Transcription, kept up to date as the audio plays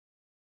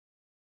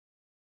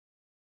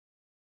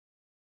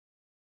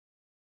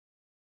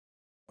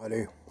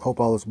I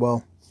hope all is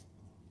well.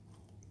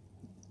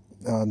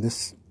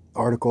 This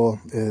article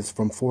is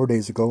from 4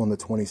 days ago on the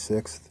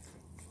 26th.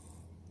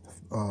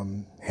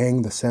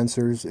 Hang the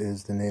Censors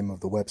is the name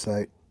of the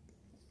website.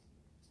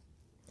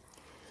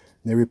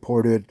 They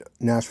reported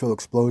Nashville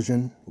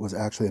explosion was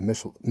actually a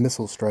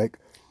missile strike,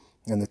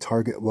 and the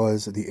target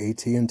was the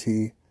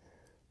AT&T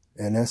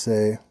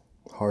NSA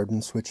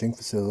hardened switching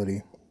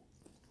facility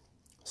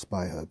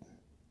spy hub.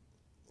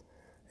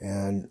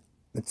 And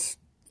it's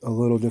a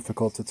little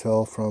difficult to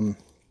tell from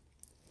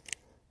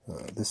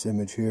this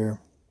image here,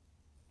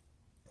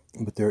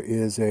 but there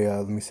is a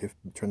let me see if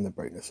I turn the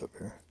brightness up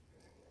here.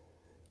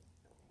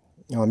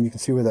 You can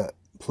see where that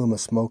plume of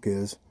smoke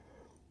is.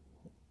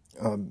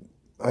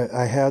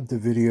 I had the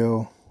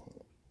video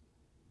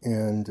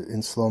and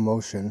in slow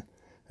motion,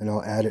 and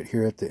I'll add it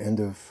here at the end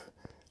of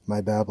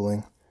my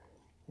babbling,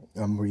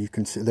 where you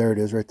can see, there it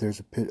is right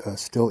there's a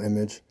still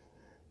image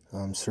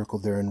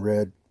circled there in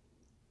red.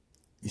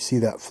 You see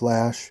that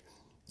flash,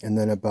 and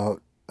then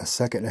about a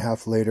second and a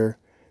half later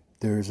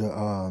there's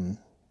a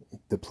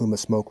the plume of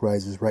smoke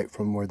rises right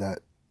from where that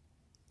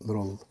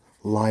little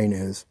line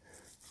is.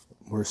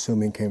 We're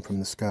assuming came from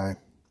the sky.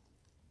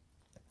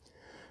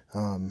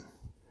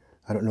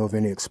 I don't know of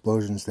any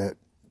explosions that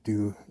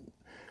do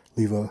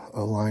leave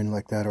a line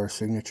like that or a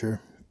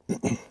signature.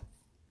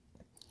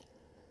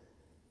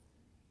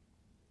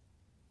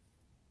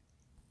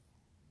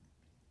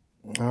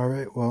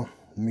 Alright, well,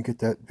 let me get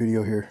that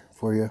video here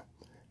for you.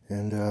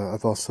 And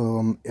I've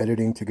also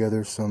editing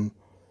together some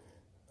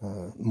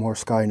more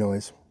sky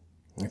noise.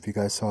 If you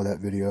guys saw that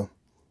video,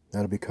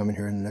 that'll be coming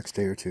here in the next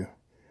day or two.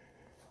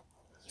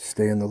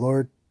 Stay in the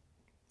Lord,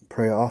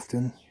 pray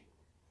often,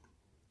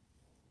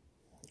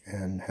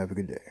 and have a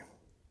good day.